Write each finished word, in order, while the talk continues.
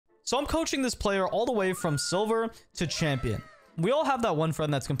So I'm coaching this player all the way from silver to champion. We all have that one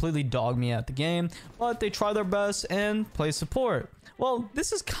friend that's completely dog me at the game, but they try their best and play support. Well,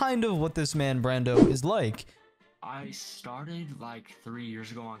 this is kind of what this man Brando is like. I started like 3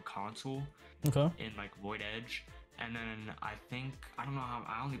 years ago on console. Okay. In like Void Edge. And then I don't know how,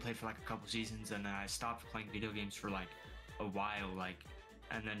 I only played for like a couple seasons, and then I stopped playing video games for like a while,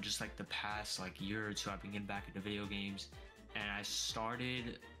 and then just like the past like year or two I've been getting back into video games. And I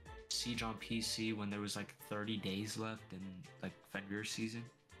started Siege on PC when there was like 30 days left in like Fenrir season.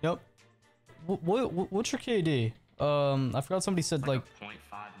 Yep. What's your KD? I forgot somebody said like 0.59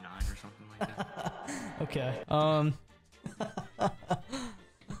 or something like that. Okay.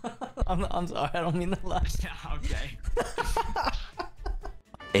 I'm sorry, I don't mean to laugh. Yeah, okay.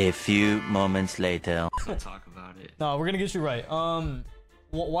 A few moments later. We'll talk about it. No, we're gonna get you right.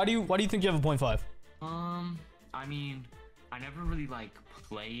 Why do you think you have a 0.5? I mean, I never really like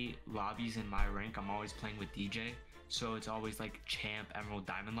play lobbies in my rank. I'm always playing with DJ, so it's always like champ, emerald,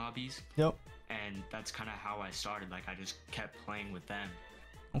 diamond lobbies. Yep. And that's kind of how I started. Like I just kept playing with them.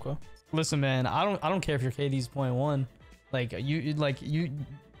 Okay. Listen, man, I don't care if your KD's 0.1. Like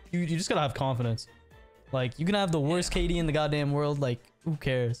you just gotta have confidence. Like you can have the worst KD in the goddamn world. Like who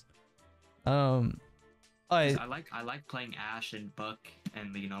cares? I like playing Ashe and Buck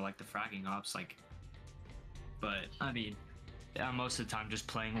and like the fragging ops. But I mean, yeah, most of the time just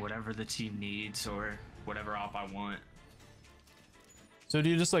playing whatever the team needs or whatever op I want. So do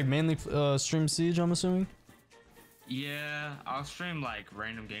you just like mainly stream Siege? I'm assuming. Yeah, I'll stream like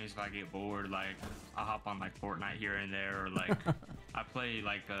random games if I get bored. Like I'll hop on like Fortnite here and there, or like I play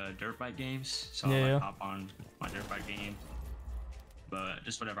like dirt bike games, so I'll hop on my dirt bike game. But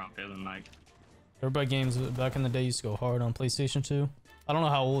just whatever I'm feeling like. Dirt bike games back in the day used to go hard on PlayStation 2. I don't know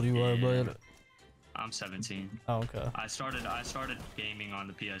how old you are, but I'm 17. Oh, okay. I started gaming on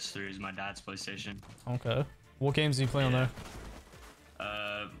the PS3. It was my dad's PlayStation. Okay. What games do you play on there?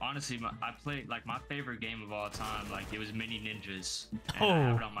 Honestly, I played like my favorite game of all time. Like it was Mini Ninjas, and I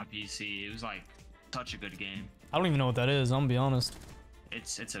have it on my PC. It was like such a good game. I don't even know what that is. I'm gonna be honest.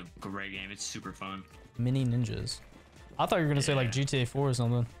 It's a great game. It's super fun. Mini Ninjas. I thought you were gonna say like GTA 4 or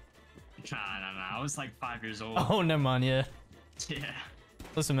something. Nah. I was like 5 years old. Oh, never mind. Yeah. Yeah.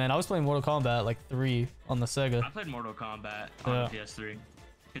 Listen, man, I was playing Mortal Kombat like 3 on the Sega. I played Mortal Kombat on the PS3.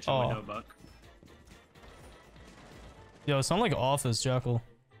 Kitchen window, Buck. Yo, sound like Office, Jackal.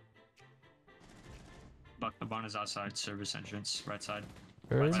 Buck, the barn is outside, service entrance, right side.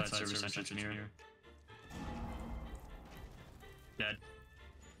 Right side, service entrance, mirror. Dead.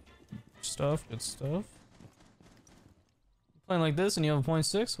 Stuff, good stuff. Playing like this and you have a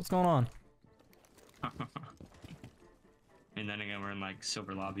 0.6? What's going on? And then again, we're in like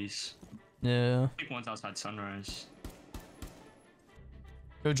silver lobbies. Yeah. I think one's outside Sunrise.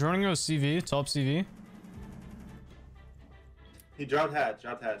 Yo, joining us CV, top CV. He dropped hatch.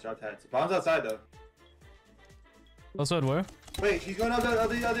 Bomb's outside though. Outside where? Wait, he's going up the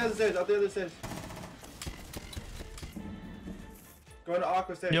other stairs, Going to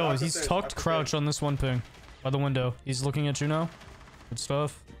aqua stairs. Yo, he's tucked crouch on this one ping. By the window. He's looking at you now. Good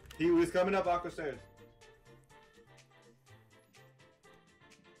stuff. He was coming up aqua stairs.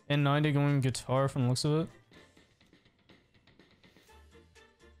 N90 going guitar from the looks of it.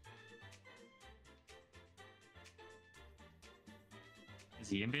 Is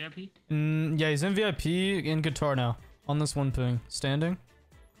he in VIP? Yeah, he's in VIP in guitar now. On this one ping. Standing.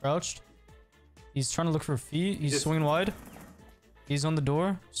 Crouched. He's trying to look for feet. He's swinging wide. He's on the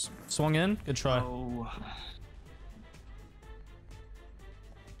door. Swung in. Good try. Oh.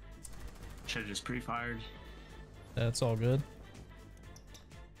 Should've just pre-fired. That's all good.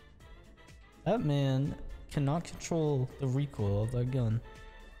 That man cannot control the recoil of that gun.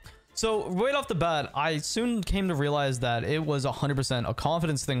 So right off the bat, I soon came to realize that it was 100% a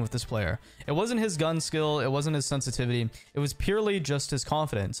confidence thing with this player. It wasn't his gun skill, it wasn't his sensitivity, it was purely just his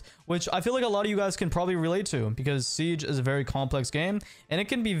confidence, which I feel like a lot of you guys can probably relate to because Siege is a very complex game and it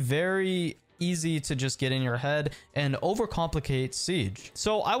can be very easy to just get in your head and overcomplicate Siege.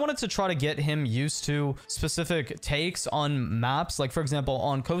 So I wanted to try to get him used to specific takes on maps. Like for example,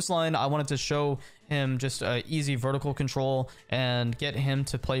 on Coastline, I wanted to show him just easy vertical control and get him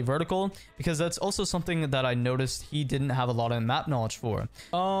to play vertical because that's also something that I noticed he didn't have a lot of map knowledge for.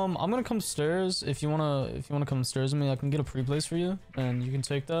 I'm gonna come stairs. If you wanna come stairs with me, I can get a pre-place for you and you can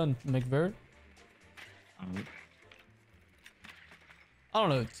take that and make vert. I don't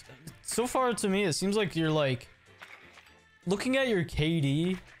know. So far to me, it seems like you're like looking at your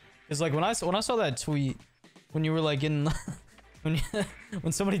KD. Is like when I saw that tweet when you were like in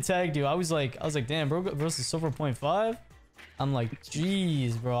when somebody tagged you, I was like, damn, bro's a silver 0.5. I'm like,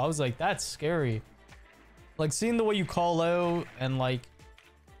 jeez, bro. I was like, that's scary. Like, seeing the way you call out and, like,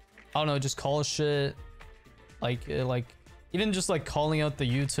 I don't know, just call shit. Like, even just, like, calling out the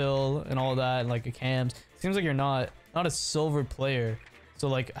util and all that, and, like, the cams. Seems like you're not a silver player. So,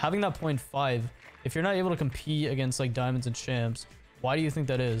 like, having that 0.5, if you're not able to compete against, like, diamonds and champs, why do you think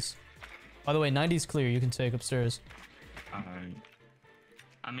that is? By the way, 90's clear. You can take upstairs.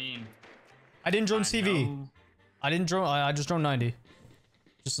 I mean, I didn't drone CV. know I didn't drone. I just droned 90.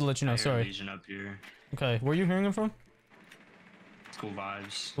 Just to let you know. I hear Sorry. Legion up here. Okay. Where are you hearing him from? Cool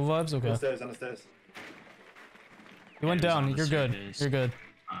vibes. Cool vibes. On Okay. the stairs, on the stairs. He went he was down. on the You're good. staircase. You're good.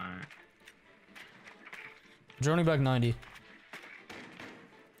 Alright. Droning back 90.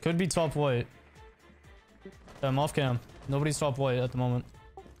 Could be top white. Yeah, I'm off cam. Nobody's top white at the moment.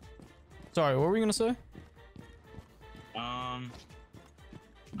 Sorry, what were you gonna say?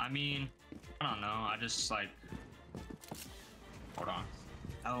 I mean, I don't know. I just like. Hold on.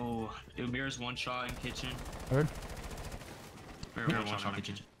 Oh, dude, Mirror's one shot in kitchen. Heard. Mirror one shot in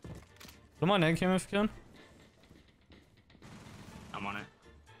kitchen. Come on, egg cam if you can. I'm on it.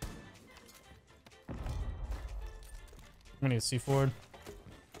 I'm gonna get C forward.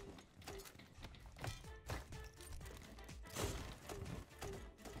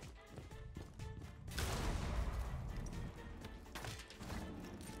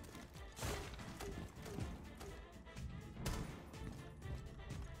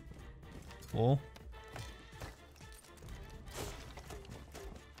 Cool.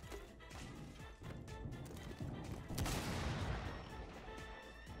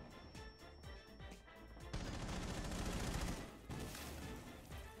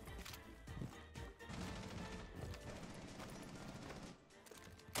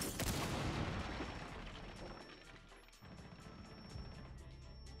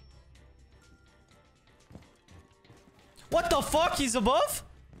 What the fuck? He's above?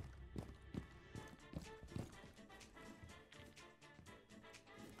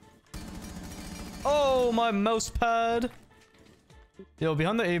 Oh, my mouse pad. Yo,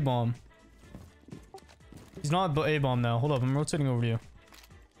 behind the A-bomb. He's not A-bomb now. Hold up, I'm rotating over to you.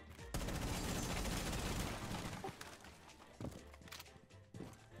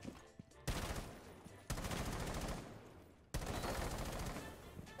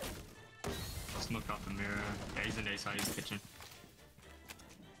 Smoke off the mirror. Yeah, he's in the side. He's in the kitchen.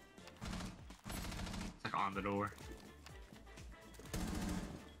 It's like on the door.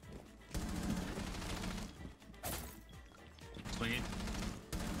 Swinging.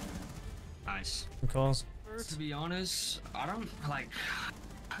 Nice. Good calls. To be honest, I don't like.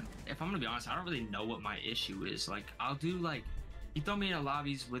 If I'm gonna be honest, I don't really know what my issue is. Like, I'll do like, you throw me in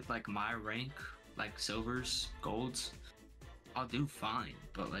lobbies with like my rank, like silvers, golds, I'll do fine.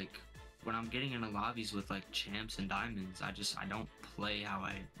 But like, when I'm getting into lobbies with like champs and diamonds, I don't play how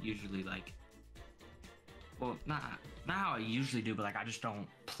I usually like. Well, not how I usually do, but like I just don't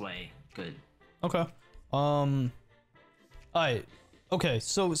play good. Okay. Alright. Okay,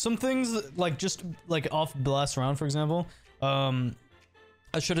 so some things like just like off the last round, for example.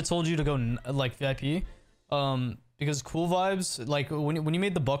 I should have told you to go like VIP. Because cool vibes, like when you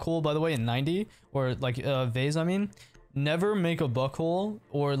made the buckhole, by the way, in 90 or like vase, I mean, never make a buckhole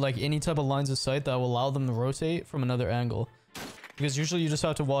or like any type of lines of sight that will allow them to rotate from another angle. Because usually you just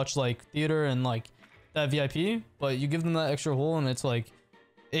have to watch like theater and like that VIP, but you give them that extra hole and it's like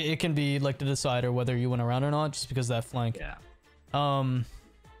it can be like the decider whether you went around or not, just because of that flank. Yeah.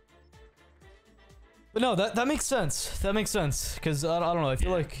 But no, that makes sense. That makes sense because I don't know. I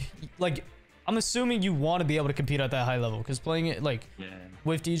feel like I'm assuming you want to be able to compete at that high level because playing it like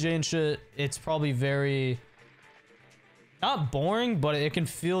with DJ and shit, it's probably very not boring, but it can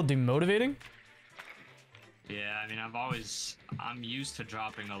feel demotivating. Yeah, I mean, I'm used to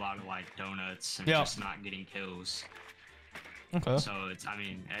dropping a lot of like donuts and just not getting kills. Okay. So I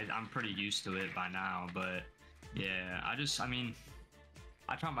mean, I'm pretty used to it by now, but yeah, I mean,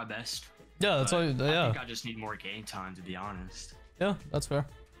 I try my best. Yeah, that's all. Yeah. I think I just need more game time, to be honest. Yeah, that's fair.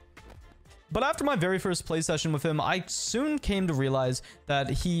 But after my very first play session with him, I soon came to realize that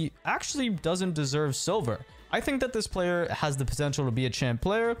he actually doesn't deserve silver. I think that this player has the potential to be a champ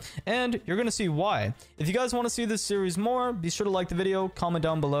player, and you're going to see why. If you guys want to see this series more, be sure to like the video, comment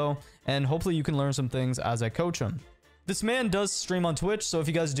down below, and hopefully you can learn some things as I coach him. This man does stream on Twitch, so if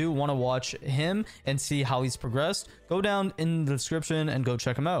you guys do want to watch him and see how he's progressed, go down in the description and go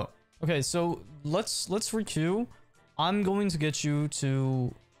check him out. Okay, so let's requeue. I'm going to get you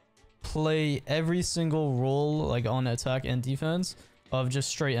to play every single role, like on attack and defense, of just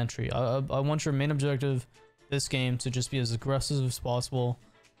straight entry. I want your main objective this game to just be as aggressive as possible,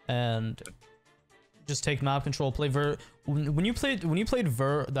 and just take map control, play vert. When you played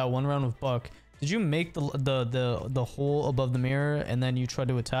vert that one round with Buck, did you make the hole above the mirror and then you try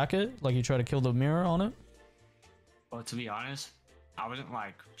to attack it? Like you try to kill the mirror on it? Well, to be honest, I wasn't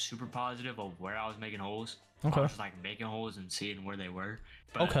like super positive of where I was making holes. Okay. I was just like making holes and seeing where they were.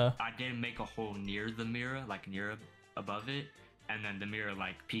 But Okay. I did make a hole near the mirror, like near above it, and then the mirror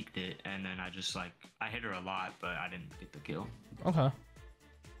like peeked it, and then I just like I hit her a lot, but I didn't get the kill. Okay.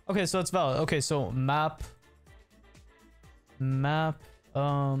 Okay, so it's valid. Okay, so map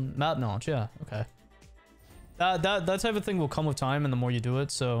knowledge, yeah, okay. That type of thing will come with time and the more you do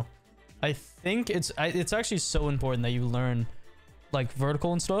it, so I think it's actually so important that you learn like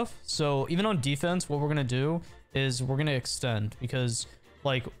vertical and stuff. So even on defense, what we're gonna do is we're gonna extend, because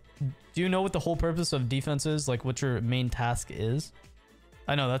like, do you know what the whole purpose of defense is? Like what your main task is?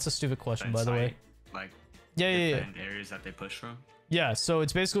 I know that's a stupid question, by the way. Like Yeah. areas that they push from. Yeah, so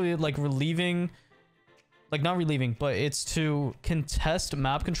it's basically like relieving, like not relieving, but it's to contest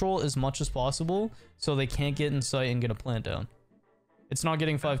map control as much as possible so they can't get in sight and get a plant down. It's not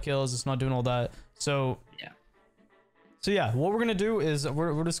getting 5 kills, it's not doing all that. So yeah, what we're gonna do is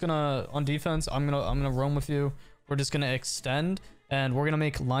we're just gonna, on defense, I'm gonna roam with you. We're just gonna extend and we're gonna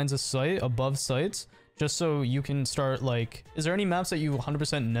make lines of sight above sights just so you can start like, is there any maps that you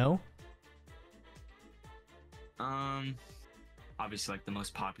 100% know? Obviously like the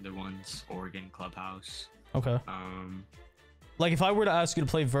most popular ones, Oregon, Clubhouse. Okay. Like if I were to ask you to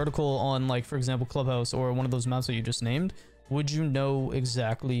play vertical on like, for example, Clubhouse or one of those maps that you just named, would you know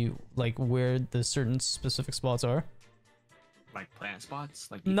exactly like where the certain specific spots are? Like plant spots?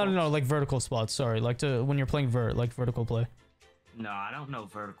 Like No, defaults? like vertical spots. Sorry, like to when you're playing like vertical play. No, I don't know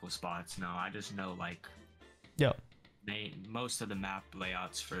vertical spots. No, I just know like Yeah. most of the map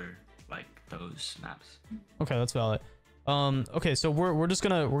layouts for like those maps. Okay, that's valid. Okay, so we're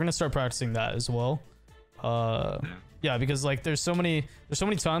gonna start practicing that as well. Yeah, because like there's so many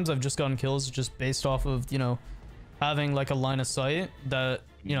times I've just gotten kills just based off of, you know, having like a line of sight that,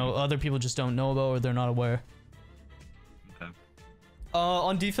 you know, other people just don't know about or they're not aware. Okay.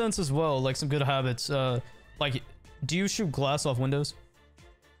 On defense as well, like some good habits. Like, do you shoot glass off windows?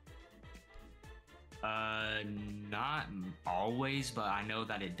 Not always, but I know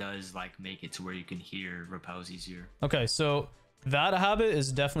that it does like make it to where you can hear repels easier. Okay, so that habit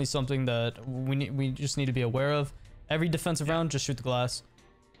is definitely something that we just need to be aware of. Every defensive round, just shoot the glass.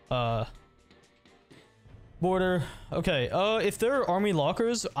 Border. Okay, if there are army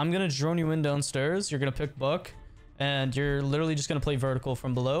lockers, I'm gonna drone you in downstairs. You're gonna pick Buck, and you're literally just gonna play vertical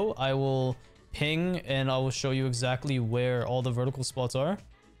from below. I will ping, and I will show you exactly where all the vertical spots are.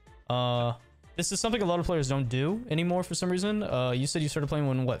 This is something a lot of players don't do anymore for some reason. You said you started playing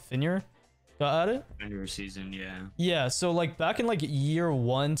when what, Finir got at it? Finir season, yeah. Yeah, so like back in like year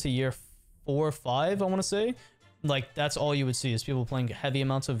 1 to year 4 or 5, I want to say, like that's all you would see is people playing heavy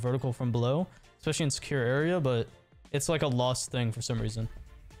amounts of vertical from below, especially in secure area, but it's like a lost thing for some reason.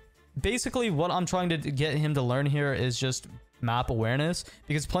 Basically, what I'm trying to get him to learn here is just map awareness,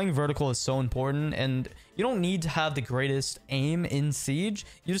 because playing vertical is so important, and you don't need to have the greatest aim in Siege,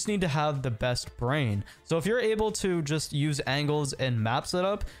 you just need to have the best brain. So if you're able to just use angles and map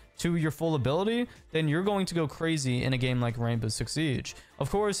setup to your full ability, then you're going to go crazy in a game like Rainbow Six Siege. Of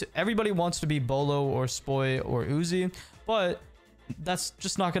course, everybody wants to be Bolo or Spoy or Uzi, but that's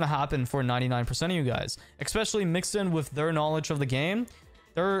just not going to happen for 99% of you guys, especially mixed in with their knowledge of the game.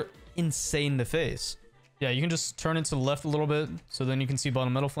 They're insane to face. Yeah, you can just turn it to the left a little bit so then you can see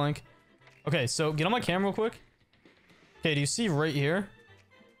bottom middle flank. Okay, so get on my cam real quick. Okay, do you see right here?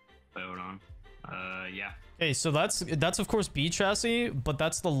 Wait, hold on. Yeah. Okay, so that's of course B chassis, but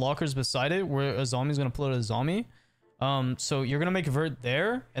that's the lockers beside it where a zombie's gonna put a zombie. So you're gonna make a vert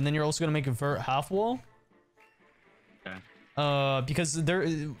there, and then you're also gonna make a vert half wall. Okay. Because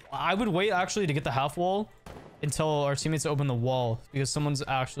I would wait actually to get the half wall until our teammates open the wall, because someone's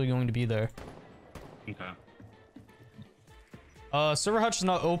actually going to be there. Okay. Server hatch is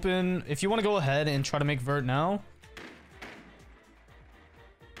not open. If you want to go ahead and try to make vert now.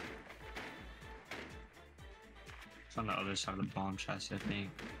 It's on the other side of the bomb chassis, I think.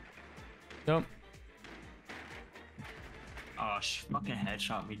 Yep. Oh, she fucking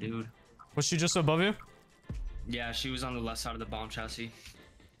headshot me, dude. Was she just above you? Yeah, she was on the left side of the bomb chassis.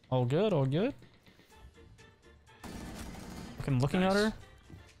 All good, all good. I'm looking at her.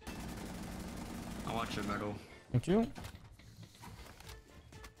 I want your medal. Thank you.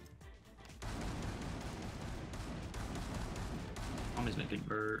 I'm just making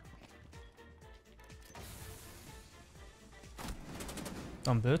vert.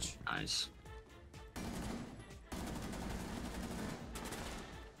 Dumb bitch. Nice.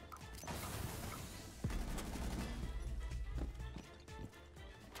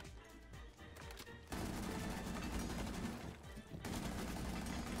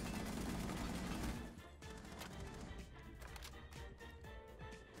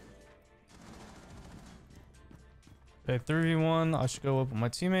 Okay, 3v1. I should go up with my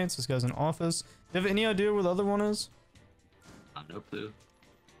teammates. This guy's in office. Do you have any idea where the other one is? No clue.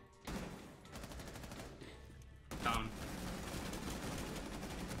 Down.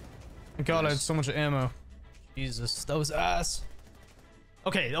 God, I had so much ammo. Jesus, that was ass.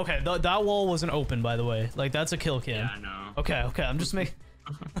 Okay, okay. That wall wasn't open, by the way. Like, that's a kill cam. Yeah, I know. Okay, okay. I'm just making...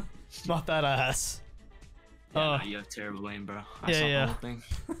 Not that ass. Yeah, no, you have terrible aim, bro. I yeah, saw yeah. the whole thing.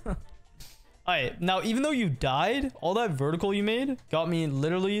 Alright, now, even though you died, all that vertical you made got me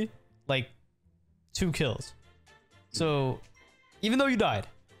literally, like, 2 kills. So, even though you died,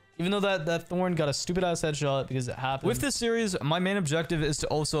 even though that Thorn got a stupid ass headshot because it happened. With this series, my main objective is to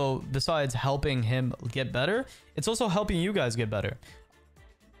also, besides helping him get better, it's also helping you guys get better.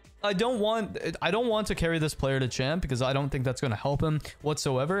 I don't want to carry this player to champ because I don't think that's going to help him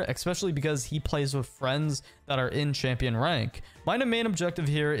whatsoever, especially because he plays with friends that are in champion rank. My main objective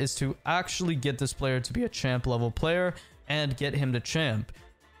here is to actually get this player to be a champ level player and get him to champ.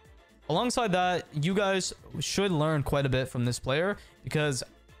 Alongside that, you guys should learn quite a bit from this player because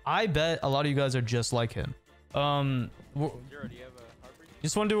I bet a lot of you guys are just like him. You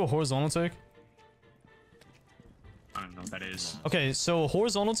just want to do a horizontal take? I don't know what that is. Okay, so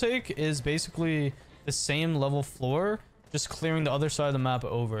horizontal take is basically the same level floor, just clearing the other side of the map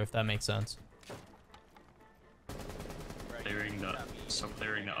over, if that makes sense. Clearing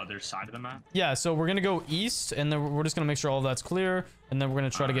the other side of the map? Yeah, so we're gonna go east, and then we're just gonna make sure all that's clear, and then we're gonna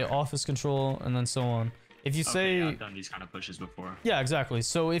try to get office control, and then so on. If you say... Yeah, I've done these kind of pushes before. Yeah, exactly.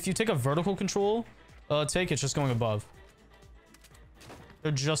 So if you take a vertical control take, it's just going above.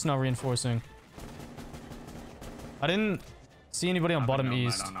 They're just not reinforcing. I didn't see anybody on bottom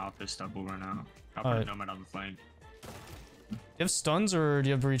east. On office double right now. I'll put a nomad on the flank. Do you have stuns or do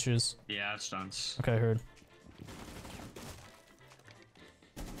you have breaches? Yeah, I have stuns. Okay, heard.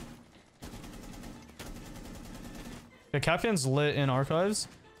 Okay, Captain's lit in archives.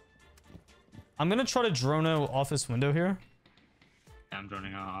 I'm gonna try to drone out office window here. Yeah, I'm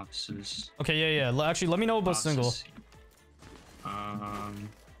droning out offices. Okay, yeah. Actually, let me know about single.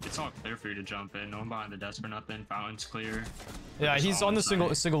 It's all clear for you to jump in. No one behind the desk or nothing. Fountain's clear. Yeah, he's on the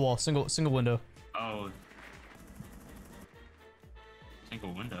single wall, single window. Oh.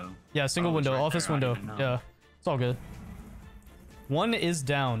 Single window. Yeah, single window, right office there. window. Yeah, it's all good. One is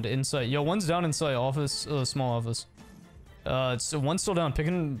downed inside. Yo, one's down inside office, small office. So one's still down,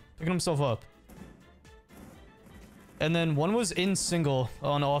 picking himself up. And then one was in single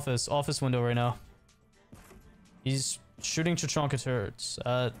on office window right now. He's shooting Chachanka turrets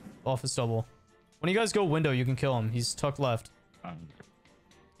at office double. When you guys go window, you can kill him. He's tucked left.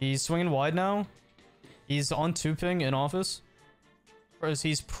 He's swinging wide now. He's on 2 ping in office. Whereas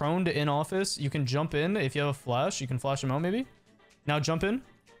he's prone to in office. You can jump in if you have a flash. You can flash him out maybe. Now jump in.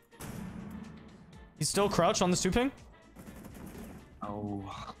 He's still crouched on this 2 ping. Oh.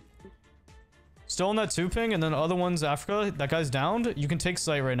 Still on that 2 ping, and then the other one's Africa. That guy's downed. You can take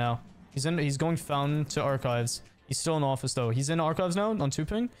sight right now. He's going fountain to archives. He's still in office though. He's in archives now on 2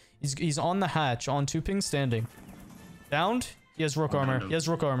 ping. He's on the hatch on 2 ping standing. Downed. He has rook armor. He has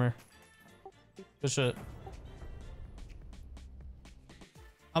rook armor. Good shit.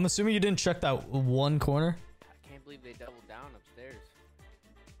 I'm assuming you didn't check that one corner. I can't believe they doubled down upstairs.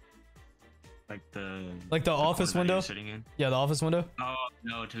 Like the office window? Sitting in? Yeah, the office window. Oh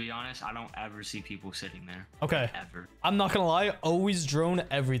no, to be honest, I don't ever see people sitting there. Okay. Like, ever. I'm not gonna lie, always drone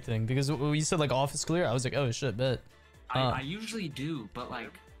everything because when you said like office clear, I was like, oh shit, bet. I usually do, but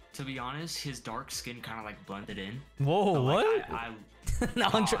like to be honest, his dark skin kind of like blended in. Whoa, But, like, what? No,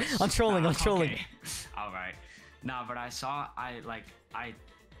 I'm trolling. I'm trolling. Okay. All right. Nah, but I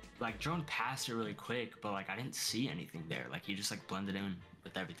droned past it really quick, but like I didn't see anything there. Like he just like blended in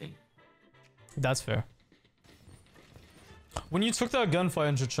with everything. That's fair. When you took that gunfight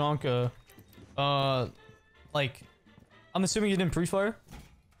in Chachanka, like, I'm assuming you didn't pre-fire?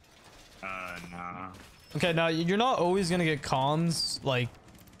 Nah. Okay, now you're not always gonna get comms like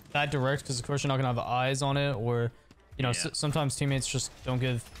that direct because of course you're not gonna have eyes on it, or you know, sometimes teammates just don't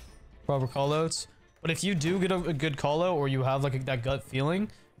give proper callouts. But if you do get a good callout or you have like that gut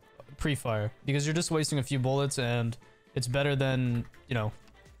feeling, pre-fire, because you're just wasting a few bullets and it's better than, you know,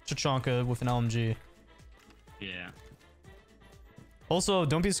 Chachanka with an LMG. Yeah. Also,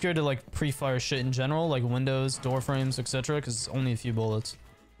 don't be scared to like pre-fire shit in general, like windows, door frames, etc., because it's only a few bullets.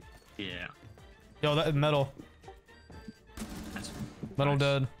 Yeah. Yo, that metal. That's Metal nice.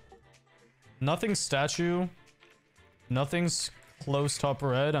 dead. Nothing statue. Nothing's close top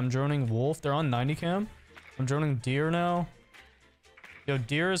red. I'm droning wolf. They're on 90 cam. I'm droning deer now. Yo,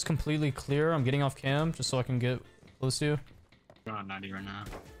 deer is completely clear. I'm getting off cam just so I can get close to you. We're on 90 right now.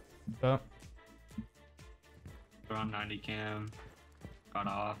 Okay. We're on 90 cam. Got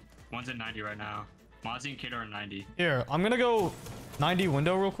off. One's at 90 right now. Mozzie and Kid are at 90. Here, I'm gonna go 90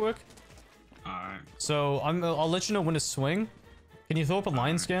 window real quick. Alright. So I'll let you know when to swing. Can you throw up a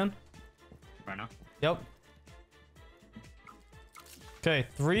line scan? Right now? Yep. Okay,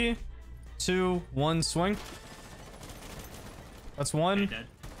 3, 2, 1, swing. That's one. Dead.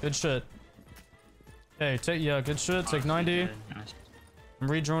 Good shit. Okay, good shit. Take 90. Nice. I'm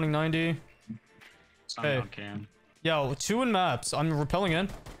redroning 90. Something Okay. on cam. Yo, 2 in maps. I'm repelling in.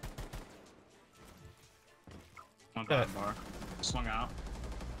 One Okay. bad bar. Swung out.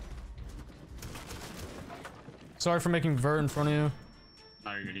 Sorry for making vert in front of you.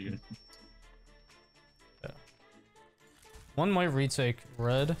 No, you're good, you're good. One might retake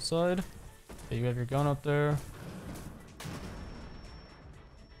red side. Okay, you have your gun up there.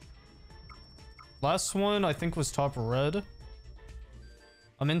 Last one, I think, was top red.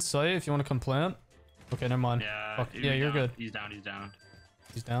 I'm in sight if you want to come plant. Okay, never mind. Yeah, Fuck, yeah, you're down. good. He's down, he's down.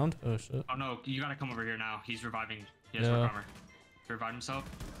 He's downed? Oh, shit. Oh no, you gotta come over here now. He's reviving. He has Yeah. recover. He revived himself.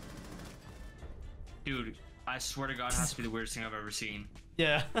 Dude, I swear to God, it has to be the weirdest thing I've ever seen.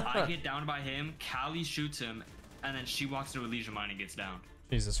 Yeah. I get down by him, Callie shoots him, and then she walks into a Legion mine and gets down.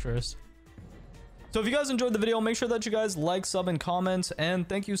 Jesus Christ. So if you guys enjoyed the video, make sure that you guys like, sub, and comment, and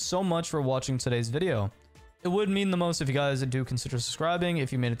thank you so much for watching today's video. It would mean the most if you guys do consider subscribing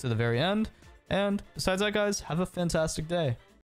if you made it to the very end. And besides that, guys, have a fantastic day.